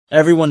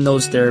Everyone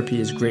knows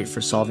therapy is great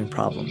for solving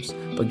problems,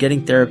 but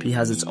getting therapy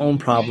has its own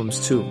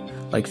problems too,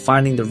 like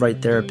finding the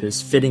right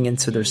therapist, fitting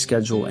into their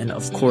schedule, and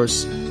of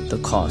course, the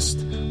cost.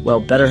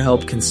 Well,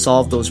 BetterHelp can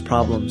solve those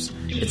problems.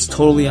 It's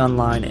totally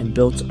online and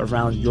built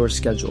around your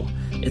schedule.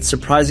 It's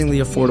surprisingly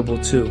affordable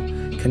too.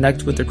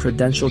 Connect with a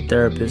credentialed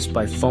therapist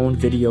by phone,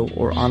 video,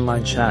 or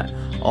online chat,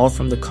 all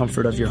from the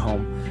comfort of your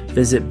home.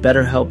 Visit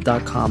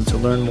BetterHelp.com to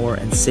learn more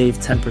and save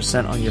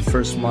 10% on your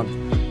first month.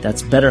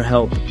 That's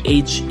BetterHelp,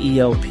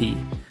 H-E-L-P.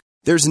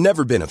 There's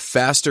never been a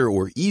faster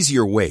or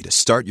easier way to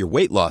start your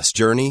weight loss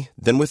journey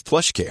than with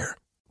PlushCare.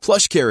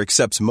 PlushCare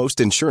accepts most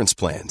insurance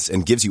plans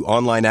and gives you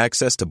online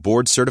access to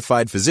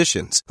board-certified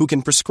physicians who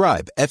can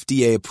prescribe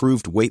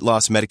FDA-approved weight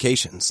loss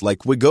medications like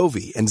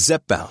Wegovy and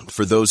Zepbound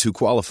for those who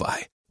qualify.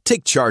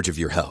 Take charge of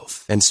your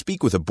health and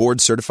speak with a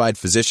board-certified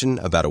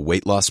physician about a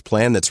weight loss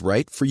plan that's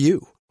right for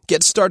you.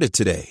 Get started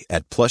today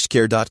at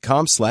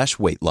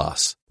plushcare.com/weight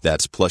loss.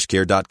 That's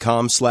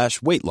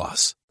plushcare.com/weight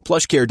loss.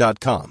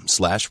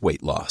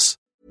 plushcare.com/weight loss.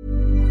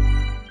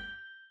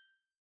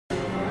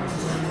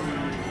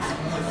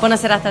 Buona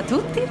serata a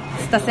tutti.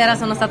 Stasera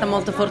sono stata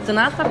molto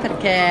fortunata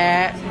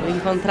perché ho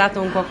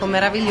incontrato un cuoco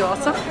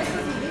meraviglioso.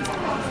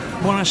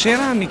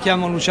 Buonasera, mi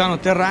chiamo Luciano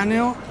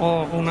Terraneo,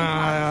 ho un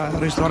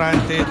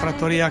ristorante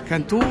Trattoria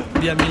Cantù,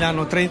 via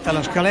Milano 30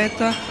 La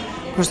Scaletta.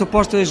 Questo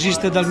posto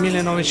esiste dal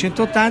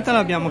 1980,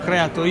 l'abbiamo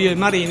creato io e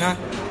Marina,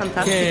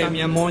 che è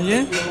mia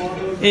moglie,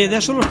 e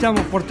adesso lo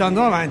stiamo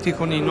portando avanti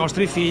con i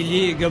nostri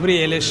figli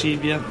Gabriele e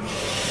Silvia.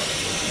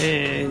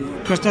 E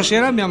questa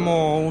sera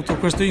abbiamo avuto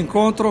questo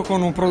incontro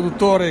con un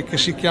produttore che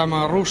si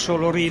chiama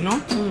Russolo, ci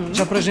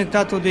ha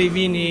presentato dei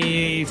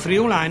vini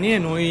friulani e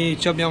noi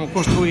ci abbiamo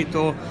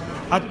costruito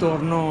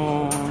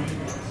attorno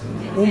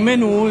un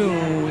menù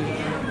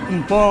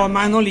un po' a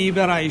mano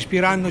libera,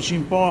 ispirandoci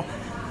un po'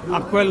 a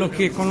quello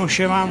che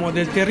conoscevamo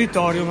del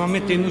territorio, ma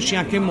mettendoci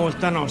anche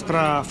molta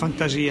nostra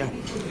fantasia.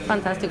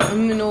 Fantastico,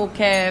 un menù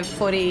che è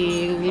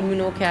fuori il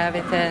menù che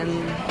avete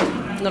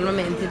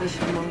normalmente,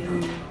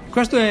 diciamo.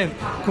 Questo è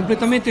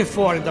completamente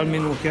fuori dal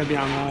menù che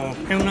abbiamo,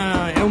 è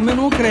un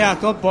menù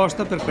creato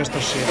apposta per questa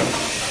sera,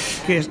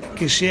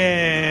 che si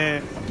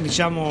è,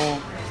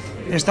 diciamo,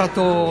 è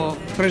stato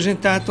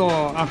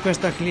presentato a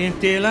questa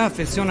clientela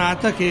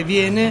affezionata che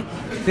viene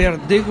per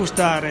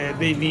degustare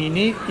dei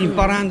vini,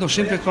 imparando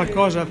sempre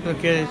qualcosa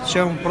perché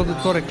c'è un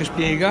produttore che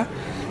spiega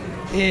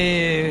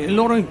e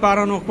loro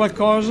imparano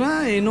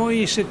qualcosa e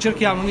noi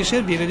cerchiamo di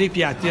servire dei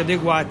piatti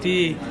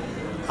adeguati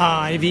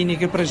ai vini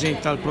che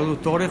presenta il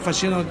produttore,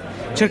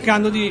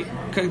 cercando di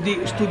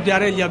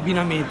studiare gli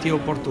abbinamenti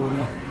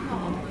opportuni.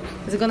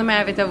 Secondo me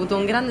avete avuto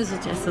un grande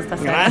successo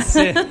stasera.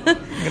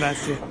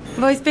 Grazie.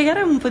 Vuoi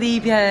spiegare un po'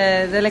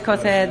 delle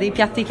cose, dei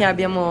piatti che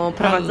abbiamo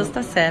provato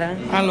stasera?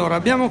 Allora,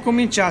 abbiamo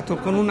cominciato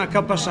con una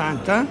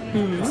capasanta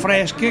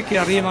fresche che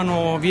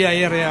arrivano via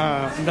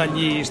aerea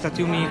dagli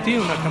Stati Uniti,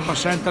 una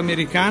capasanta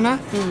americana,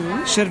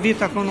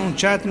 servita con un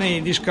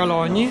chutney di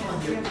scalogni,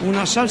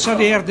 una salsa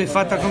verde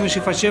fatta come si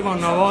faceva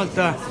una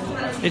volta,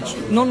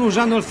 non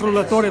usando il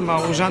frullatore ma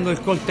usando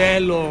il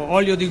coltello,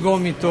 olio di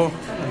gomito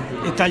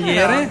e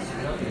tagliere.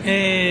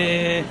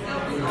 E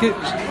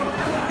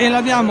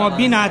l'abbiamo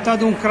abbinata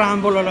ad un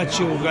crumble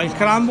all'acciuga. Il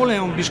crumble è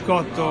un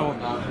biscotto,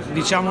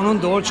 diciamo non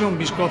dolce, è un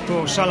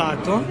biscotto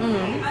salato,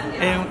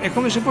 è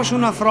come se fosse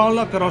una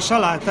frolla però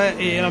salata,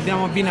 e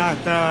l'abbiamo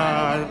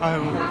abbinata,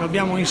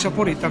 l'abbiamo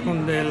insaporita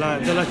con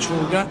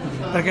dell'acciuga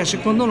perché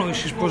secondo noi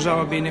si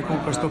sposava bene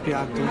con questo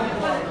piatto.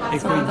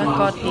 Sono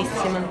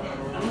d'accordissima.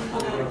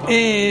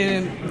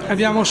 E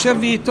abbiamo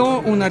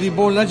servito una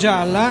ribolla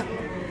gialla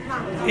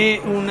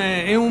e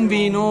un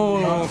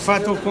vino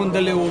fatto con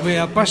delle uve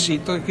a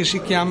passito che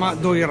si chiama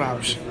Doi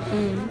Raus.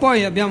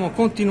 Poi abbiamo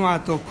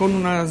continuato con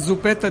una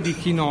zuppetta di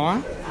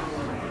quinoa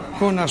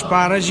con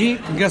asparagi,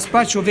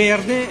 gazpacho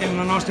verde, è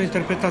una nostra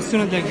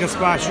interpretazione del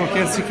gazpacho che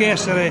anziché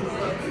essere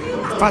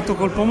fatto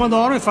col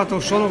pomodoro è fatto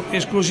solo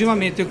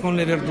esclusivamente con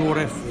le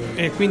verdure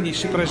e quindi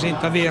si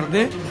presenta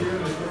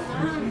verde.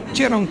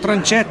 C'era un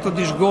trancetto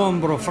di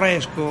sgombro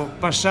fresco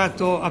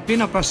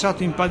appena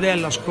passato in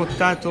padella,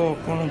 scottato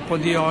con un po'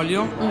 di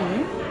olio,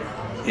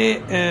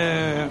 e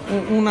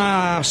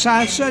una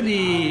salsa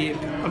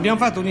abbiamo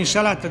fatto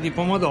un'insalata di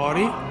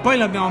pomodori, poi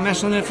l'abbiamo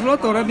messo nel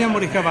frullatore e abbiamo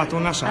ricavato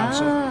una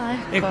salsa,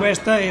 ecco. E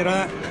questa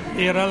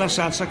era la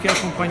salsa che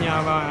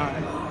accompagnava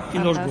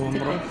lo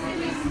sgombro,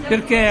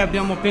 perché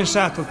abbiamo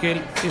pensato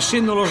che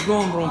essendo lo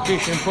sgombro un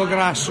pesce un po'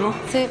 grasso,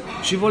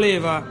 ci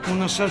voleva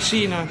una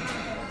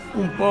salsina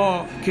un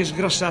po' che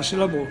sgrassasse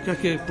la bocca,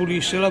 che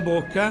pulisse la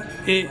bocca,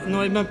 e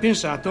noi abbiamo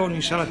pensato a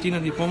un'insalatina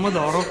di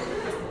pomodoro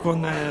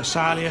con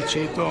sale,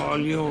 aceto,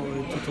 olio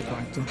e tutto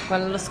quanto.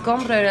 Lo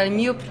sgombro era il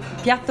mio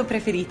piatto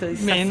preferito di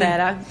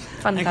stasera.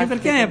 Fantastico. Anche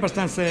perché è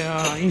abbastanza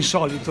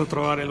insolito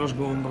trovare lo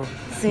sgombro,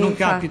 non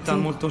capita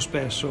molto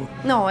spesso.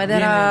 No, ed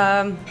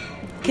era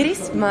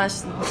crisp ma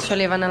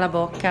scioglieva nella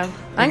bocca.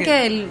 Anche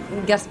il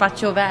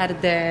gazpacho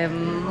verde,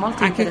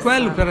 molto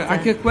interessante.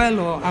 Anche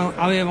quello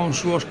aveva un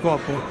suo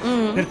scopo,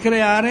 per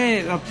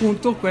creare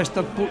appunto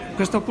questa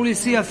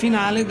pulizia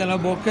finale della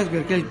bocca,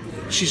 perché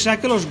si sa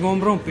che lo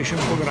sgombro è un pesce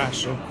un po'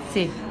 grasso.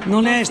 Sì.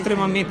 Non è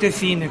estremamente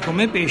fine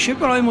come pesce,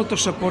 però è molto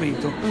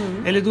saporito.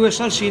 E le 2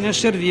 salsine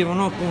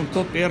servivano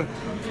appunto per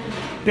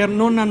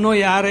non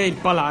annoiare il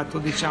palato,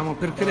 diciamo,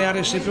 per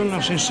creare sempre una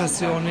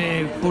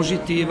sensazione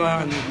positiva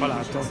nel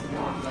palato.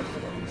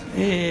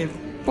 E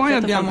poi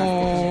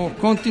abbiamo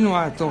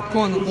continuato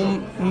con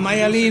un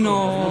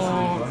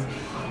maialino.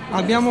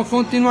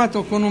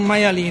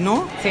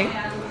 Sì.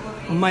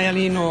 Un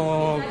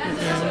maialino,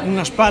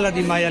 una spalla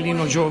di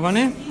maialino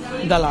giovane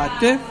da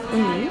latte,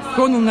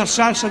 con una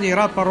salsa di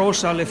rapa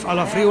rossa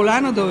alla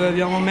friulana, dove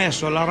abbiamo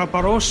messo la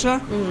rapa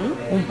rossa,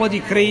 un po'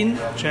 di cream,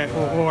 cioè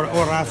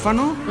o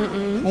rafano,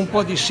 un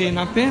po' di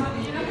senape.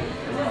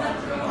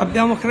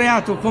 Abbiamo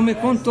creato come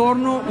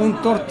contorno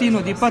un tortino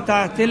di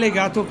patate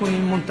legato con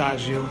il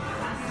montasio,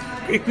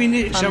 e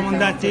quindi siamo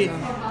andati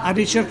a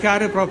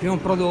ricercare proprio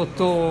un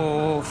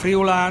prodotto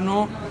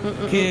friulano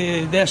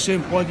che desse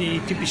un po'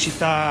 di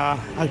tipicità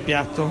al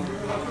piatto.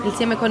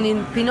 Insieme con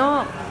il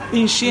pinot,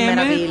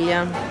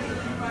 meraviglia.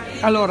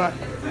 Allora,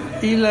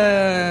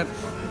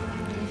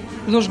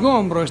 lo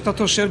sgombro è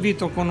stato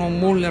servito con un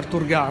Muller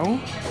Thurgau,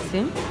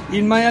 sì.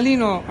 Il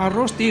maialino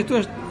arrostito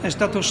è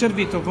stato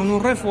servito con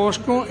un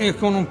refosco e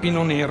con un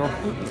pinot nero.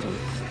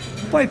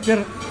 Poi,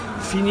 per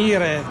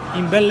finire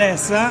in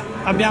bellezza,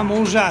 abbiamo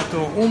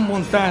usato un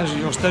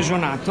montasio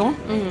stagionato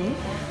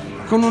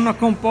con una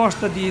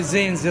composta di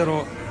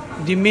zenzero,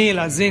 di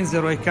mela,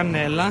 zenzero e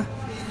cannella,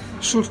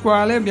 sul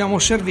quale abbiamo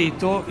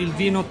servito il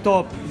vino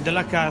top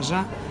della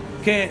casa,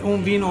 che è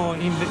un vino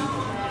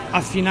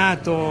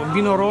affinato,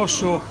 vino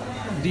rosso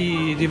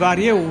di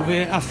varie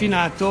uve,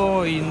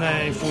 affinato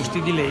in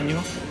fusti di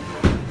legno.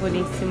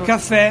 Buonissimo.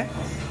 Caffè.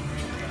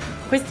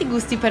 Questi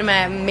gusti per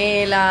me,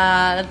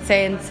 mela,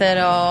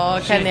 zenzero,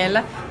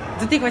 cannella,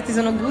 tutti questi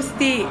sono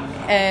gusti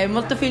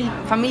molto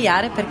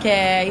familiari,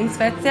 perché in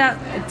Svezia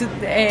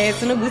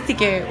sono gusti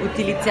che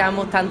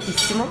utilizziamo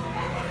tantissimo,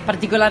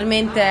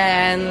 particolarmente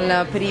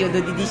nel periodo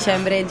di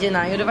dicembre e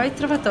gennaio, dove hai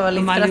trovato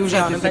l'ispirazione. Ma li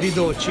usate per i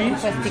dolci?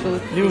 Questi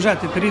gusti. Li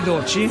usate per i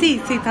dolci?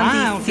 Sì,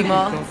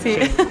 tantissimo.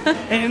 Sì.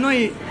 E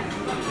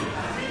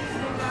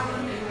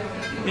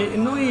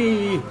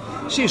noi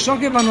sì, so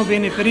che vanno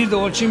bene per i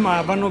dolci,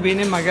 ma vanno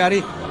bene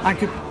magari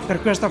anche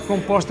per questa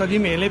composta di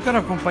mele, per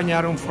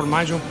accompagnare un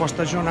formaggio un po'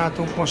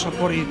 stagionato, un po'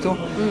 saporito.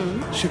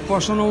 Si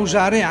possono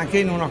usare anche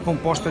in una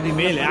composta di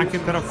mele, anche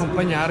per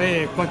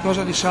accompagnare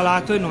qualcosa di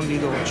salato e non di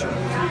dolce.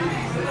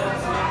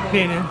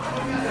 Bene?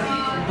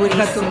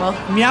 Buonissimo.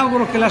 Mi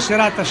auguro che la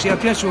serata sia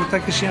piaciuta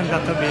e che sia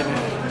andata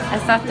bene. È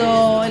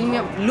stato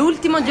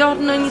l'ultimo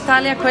giorno in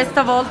Italia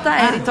questa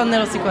volta, e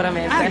ritornerò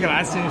sicuramente.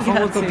 Grazie, mi fa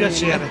molto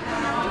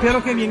piacere. Spero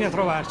che vieni a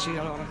trovarci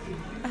allora.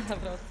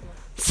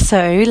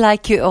 So,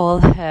 like you all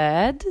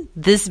heard,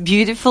 this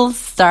beautiful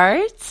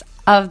start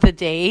of the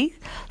day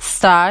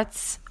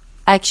starts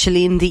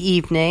actually in the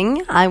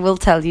evening. I will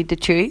tell you the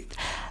truth.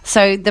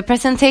 So, the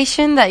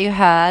presentation that you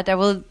heard, I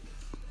will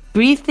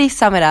briefly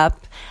sum it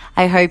up.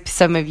 I hope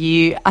some of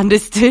you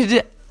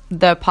understood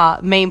the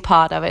main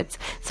part of it.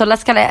 So, La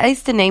Scaletta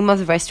is the name of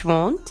the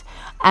restaurant,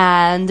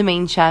 and the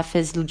main chef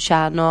is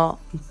Luciano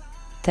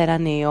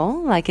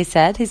Terraneo. Like I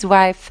said, his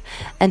wife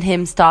and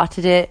him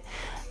started it.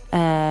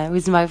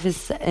 His wife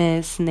is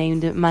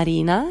named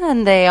Marina,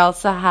 and they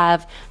also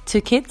have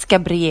 2 kids,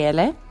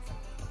 Gabriele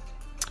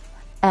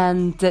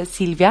and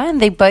Silvia, and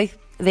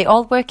they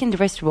all work in the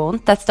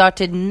restaurant that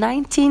started in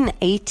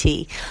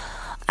 1980,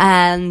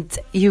 and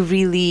you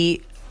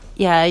really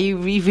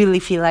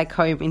feel like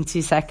home in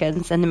 2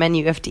 seconds, and the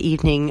menu of the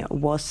evening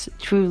was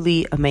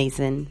truly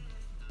amazing.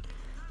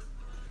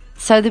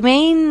 So the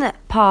main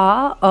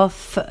part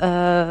of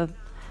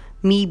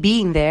me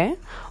being there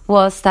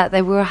was that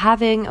they were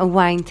having a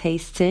wine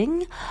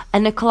tasting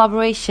and a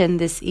collaboration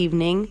this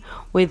evening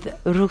with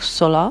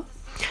Russolo.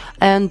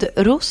 And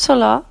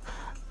Russolo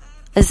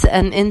is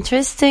an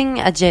interesting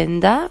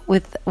azienda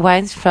with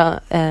wines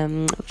from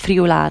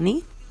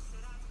Friulani.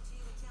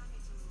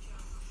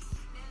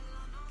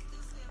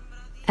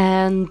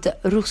 And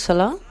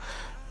Russolo,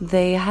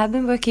 they have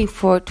been working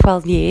for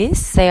 12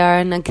 years. They are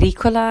an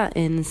agricola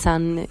in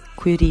San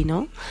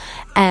Quirino,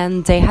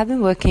 and they have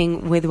been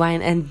working with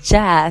wine and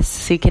jazz,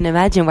 so you can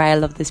imagine why I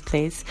love this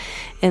place,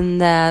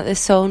 in a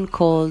zone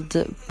called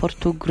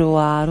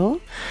Portogruaro,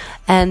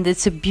 and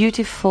it's a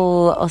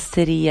beautiful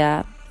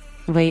osteria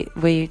where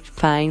you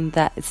find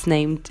that it's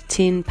named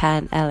Tin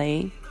Pan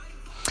Alley.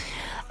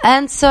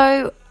 And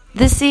so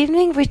this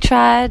evening we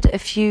tried a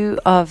few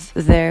of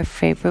their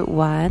favorite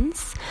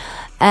wines,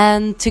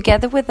 and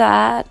together with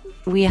that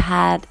we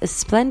had a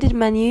splendid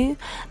menu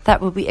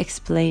that will be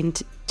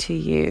explained to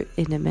you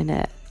in a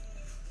minute.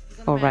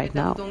 or right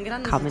now,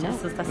 coming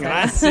up.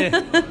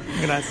 Grazie.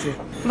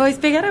 Vuoi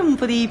spiegare un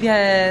po'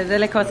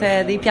 delle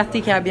cose, dei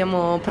piatti che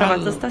abbiamo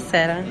provato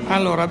stasera?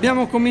 Allora,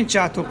 abbiamo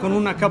cominciato con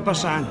una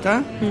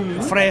capasanta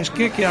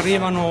fresche che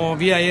arrivano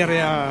via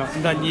aerea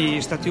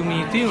dagli Stati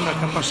Uniti, una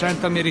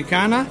capasanta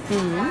americana,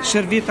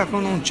 servita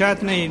con un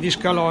chutney di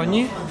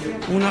scalogni,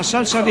 una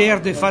salsa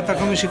verde fatta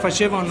come si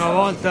faceva una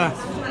volta,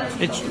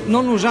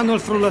 non usando il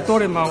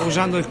frullatore ma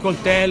usando il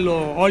coltello,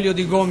 olio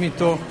di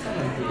gomito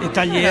e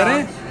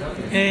tagliere.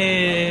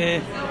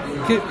 E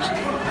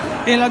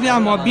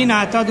l'abbiamo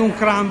abbinata ad un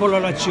crumble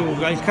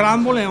all'acciuga. Il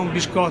crumble è un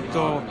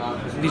biscotto,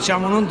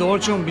 diciamo non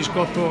dolce, un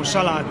biscotto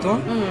salato,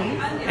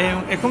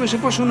 è come se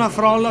fosse una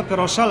frolla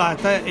però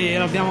salata, e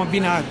l'abbiamo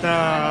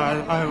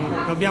abbinata,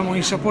 l'abbiamo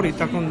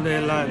insaporita con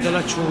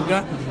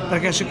dell'acciuga,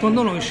 perché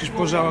secondo noi si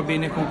sposava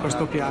bene con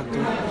questo piatto.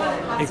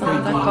 Sono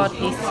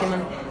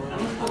d'accordissima.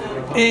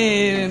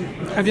 E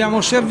abbiamo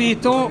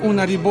servito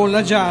una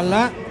ribolla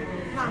gialla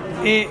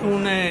e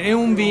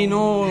un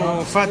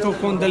vino fatto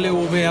con delle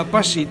uve a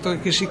passito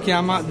che si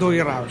chiama Doi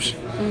Raus.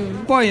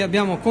 Poi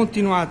abbiamo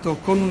continuato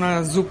con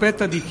una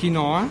zuppetta di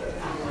quinoa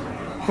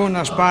con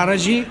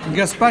asparagi,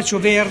 gazpacho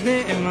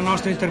verde, è una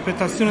nostra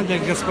interpretazione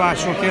del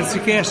gazpacho che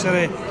anziché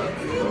essere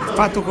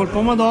fatto col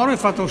pomodoro è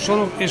fatto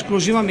solo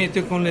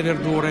esclusivamente con le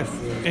verdure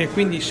e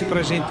quindi si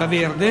presenta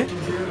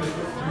verde.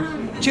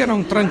 C'era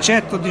un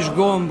trancetto di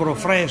sgombro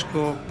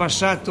fresco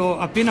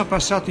appena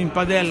passato in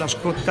padella,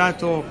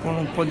 scottato con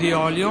un po' di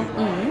olio,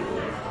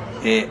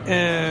 e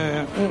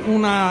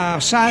una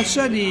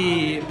salsa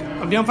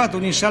abbiamo fatto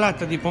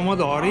un'insalata di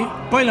pomodori,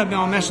 poi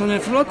l'abbiamo messo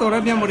nel frullatore e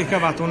abbiamo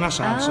ricavato una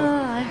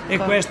salsa. Ecco. E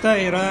questa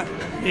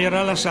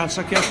era la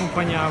salsa che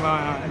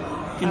accompagnava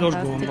lo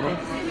sgombro,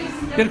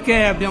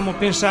 perché abbiamo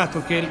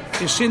pensato che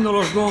essendo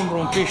lo sgombro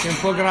un pesce un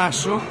po'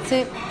 grasso,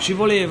 ci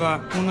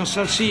voleva una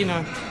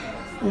salsina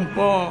un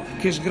po'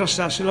 che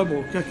sgrassasse la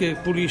bocca, che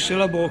pulisse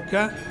la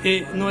bocca,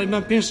 e noi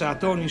abbiamo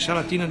pensato a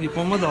un'insalatina di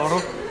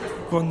pomodoro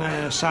con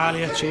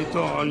sale,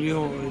 aceto,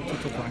 olio e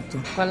tutto quanto.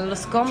 Lo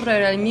sgombro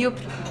era il mio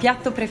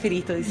piatto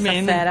preferito di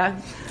stasera.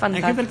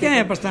 Fantastico. Anche perché è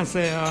abbastanza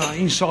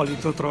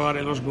insolito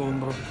trovare lo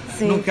sgombro,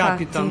 non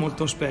capita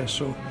molto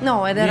spesso.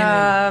 No, ed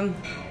era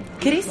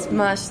crisp,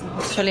 ma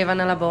scioglieva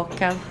nella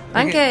bocca.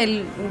 Anche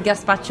il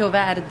gazpacho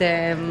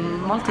verde,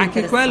 molto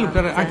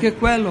interessante. Anche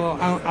quello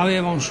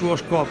aveva un suo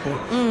scopo,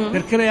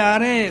 per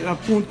creare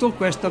appunto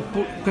questa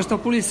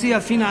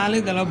pulizia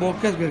finale della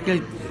bocca,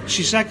 perché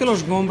si sa che lo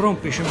sgombro è un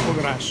pesce un po'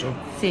 grasso.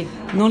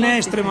 Non è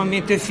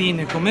estremamente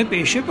fine come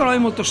pesce, però è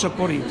molto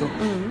saporito,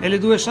 e le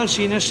due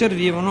salsine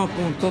servivano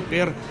appunto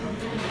per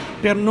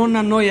non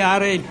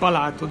annoiare il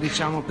palato,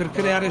 diciamo, per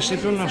creare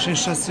sempre una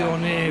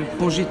sensazione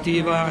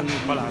positiva nel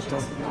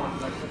palato.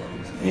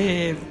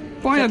 E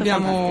poi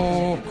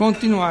abbiamo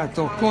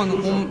continuato con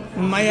un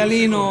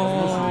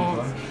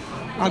maialino.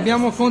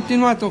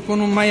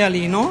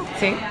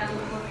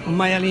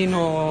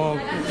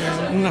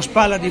 Una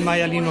spalla di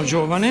maialino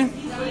giovane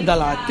da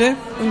latte,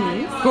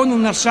 con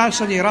una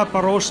salsa di rapa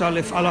rossa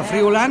alla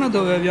friulana,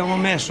 dove abbiamo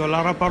messo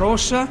la rapa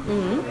rossa,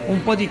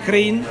 un po' di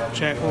cream,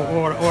 cioè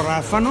o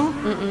rafano,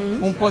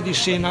 un po' di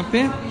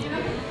senape.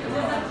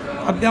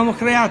 Abbiamo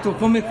creato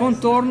come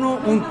contorno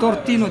un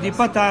tortino di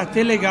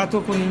patate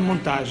legato con il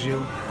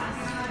montasio,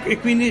 e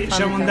quindi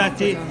siamo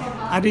andati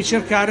a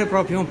ricercare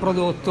proprio un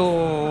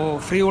prodotto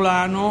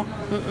friulano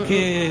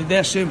che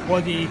desse un po'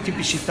 di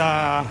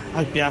tipicità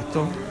al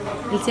piatto.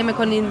 Insieme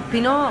con il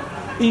pinot,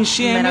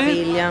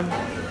 meraviglia.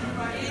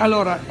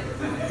 Allora,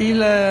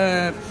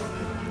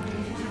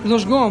 lo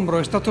sgombro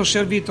è stato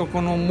servito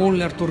con un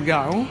Muller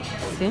Thurgau,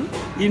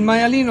 il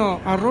maialino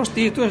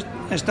arrostito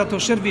è stato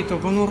servito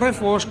con un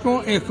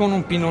refosco e con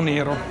un pinot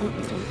nero.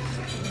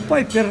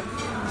 Poi, per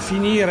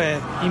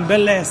finire in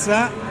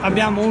bellezza,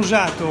 abbiamo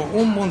usato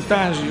un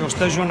montasio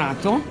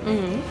stagionato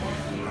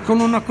con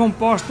una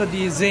composta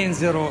di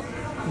zenzero,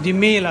 di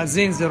mela,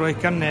 zenzero e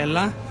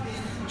cannella,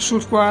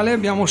 sul quale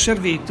abbiamo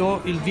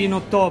servito il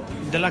vino top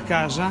della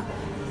casa,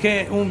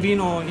 che è un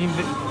vino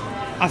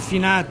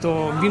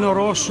affinato, vino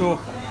rosso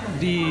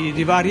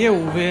di varie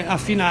uve,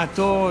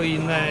 affinato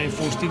in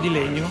fusti di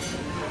legno.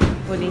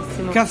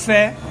 Buonissimo.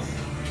 Caffè.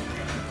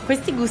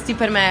 Questi gusti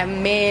per me,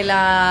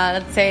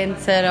 mela,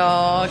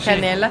 zenzero,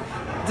 cannella,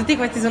 tutti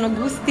questi sono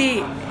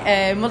gusti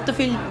molto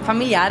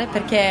familiari,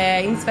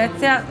 perché in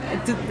Svezia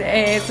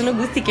sono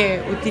gusti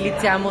che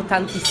utilizziamo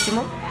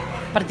tantissimo,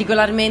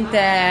 particolarmente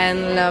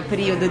nel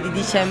periodo di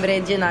dicembre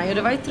e gennaio,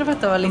 dove hai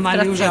trovato l'ispirazione.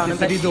 Ma li usate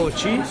per i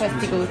dolci?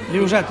 Questi gusti. Li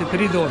usate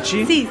per i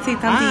dolci? Sì,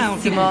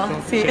 tantissimo.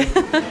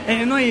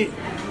 E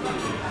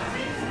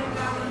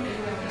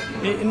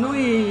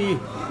noi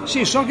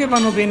sì, so che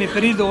vanno bene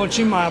per i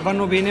dolci, ma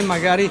vanno bene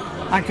magari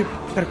anche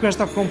per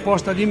questa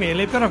composta di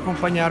mele, per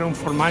accompagnare un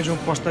formaggio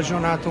un po'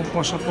 stagionato, un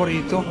po'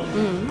 saporito.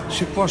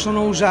 Si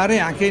possono usare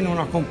anche in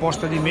una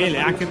composta di mele,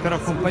 anche per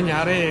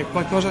accompagnare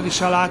qualcosa di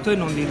salato e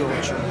non di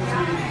dolce.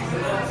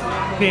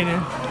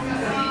 Bene?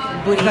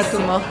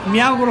 Buonissimo.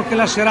 Mi auguro che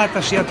la serata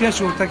sia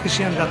piaciuta e che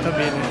sia andata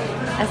bene.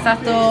 È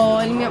stato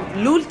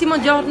l'ultimo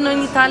giorno in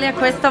Italia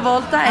questa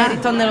volta e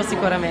ritornerò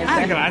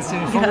sicuramente. Grazie,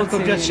 mi fa molto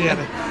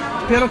piacere.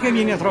 Spero che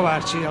vieni a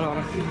trovarci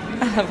allora.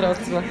 Alla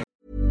prossima.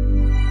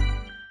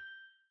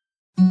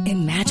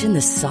 Imagine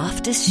the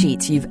softest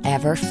sheets you've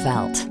ever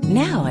felt.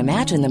 Now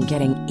imagine them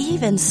getting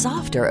even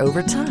softer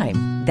over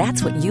time.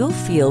 That's what you'll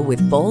feel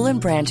with Boll &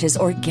 Branch's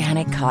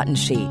organic cotton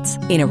sheets.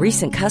 In a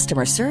recent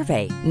customer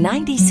survey,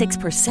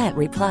 96%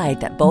 replied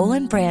that Boll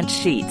 & Branch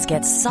sheets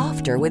get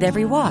softer with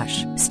every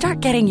wash. Start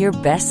getting your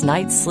best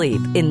night's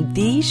sleep in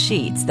these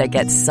sheets that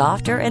get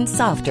softer and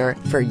softer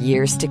for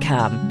years to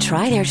come.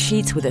 Try their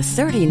sheets with a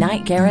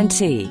 30-night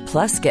guarantee.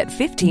 Plus, get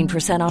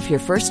 15% off your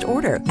first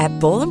order at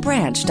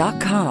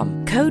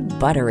bollandbranch.com. Code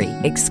BUTTERY.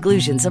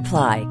 Exclusions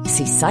apply.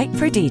 See site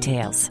for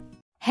details.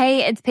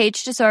 Hey, it's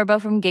Paige DeSorbo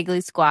from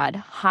Giggly Squad.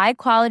 High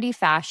quality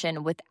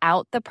fashion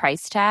without the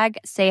price tag.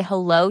 Say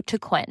hello to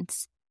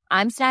Quince.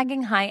 I'm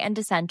snagging high-end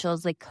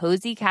essentials like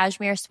cozy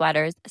cashmere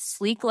sweaters,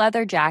 sleek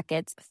leather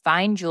jackets,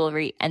 fine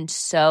jewelry, and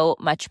so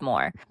much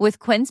more. With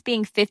Quince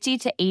being 50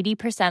 to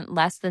 80%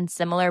 less than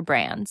similar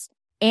brands.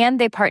 And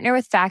they partner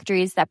with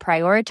factories that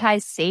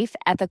prioritize safe,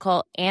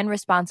 ethical, and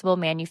responsible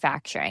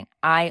manufacturing.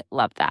 I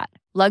love that.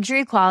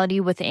 Luxury quality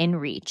within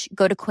reach.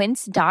 Go to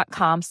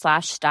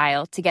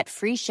quince.com/style to get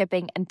free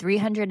shipping and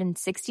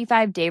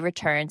 365-day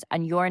returns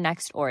on your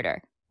next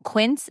order.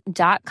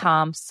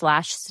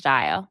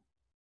 Quince.com/style.